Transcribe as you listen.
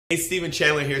Hey, Stephen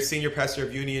Chandler here, Senior Pastor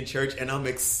of Union Church, and I'm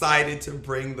excited to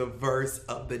bring the verse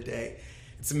of the day.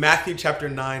 It's Matthew chapter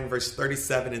 9, verse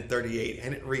 37 and 38,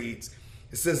 and it reads,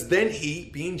 it says, "Then he,"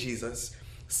 being Jesus,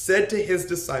 "said to his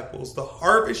disciples, the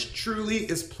harvest truly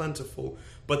is plentiful,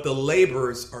 but the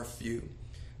laborers are few.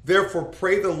 Therefore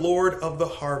pray the Lord of the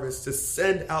harvest to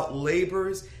send out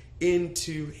laborers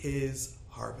into his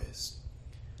harvest."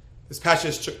 This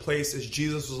passage took place as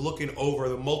Jesus was looking over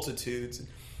the multitudes.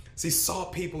 As he saw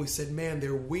people, he said, man,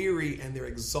 they're weary and they're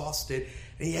exhausted,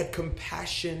 and he had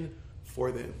compassion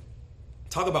for them.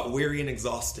 Talk about weary and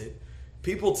exhausted.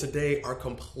 People today are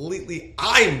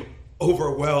I'm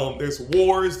overwhelmed. There's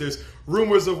wars, there's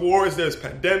rumors of wars, there's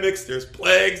pandemics, there's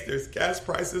plagues, there's gas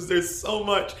prices, there's so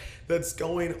much that's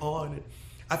going on.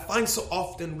 I find so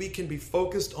often we can be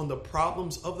focused on the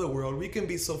problems of the world. We can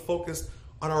be so focused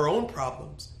on our own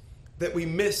problems that we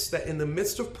miss that in the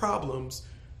midst of problems,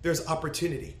 there's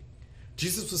opportunity.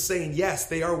 Jesus was saying, yes,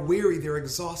 they are weary, they're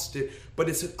exhausted, but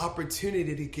it's an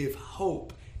opportunity to give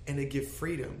hope and to give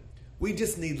freedom. We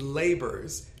just need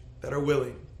laborers that are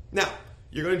willing. Now,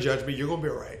 you're going to judge me. You're going to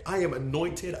be all right. I am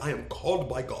anointed. I am called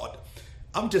by God.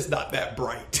 I'm just not that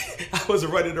bright. I was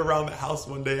running around the house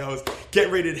one day. I was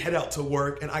getting ready to head out to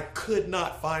work, and I could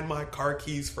not find my car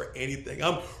keys for anything.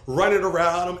 I'm running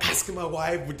around. I'm asking my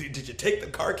wife, did you take the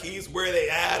car keys? Where are they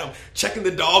at? I'm checking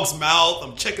the dog's mouth.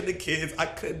 I'm checking the kids. I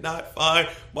could not find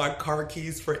my car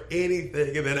keys for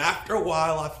anything. And then after a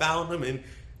while, I found them, and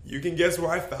you can guess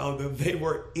where I found them. They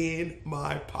were in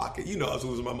my pocket. You know, I was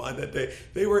losing my mind that day.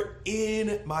 They were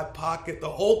in my pocket the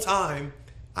whole time.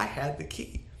 I had the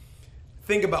key.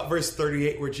 Think about verse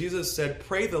 38 where Jesus said,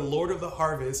 pray the Lord of the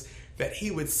harvest that he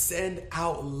would send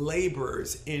out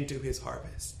laborers into his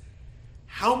harvest.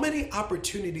 How many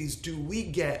opportunities do we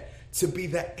get to be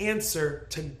the answer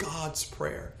to God's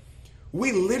prayer?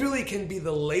 We literally can be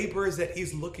the laborers that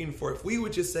he's looking for. If we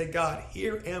would just say, God,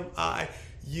 here am I,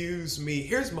 use me.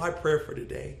 Here's my prayer for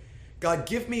today. God,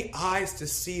 give me eyes to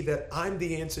see that I'm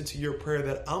the answer to your prayer,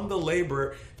 that I'm the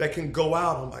laborer that can go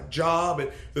out on my job,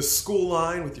 at the school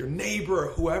line, with your neighbor,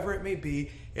 or whoever it may be,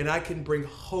 and I can bring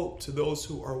hope to those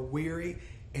who are weary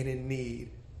and in need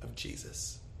of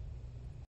Jesus.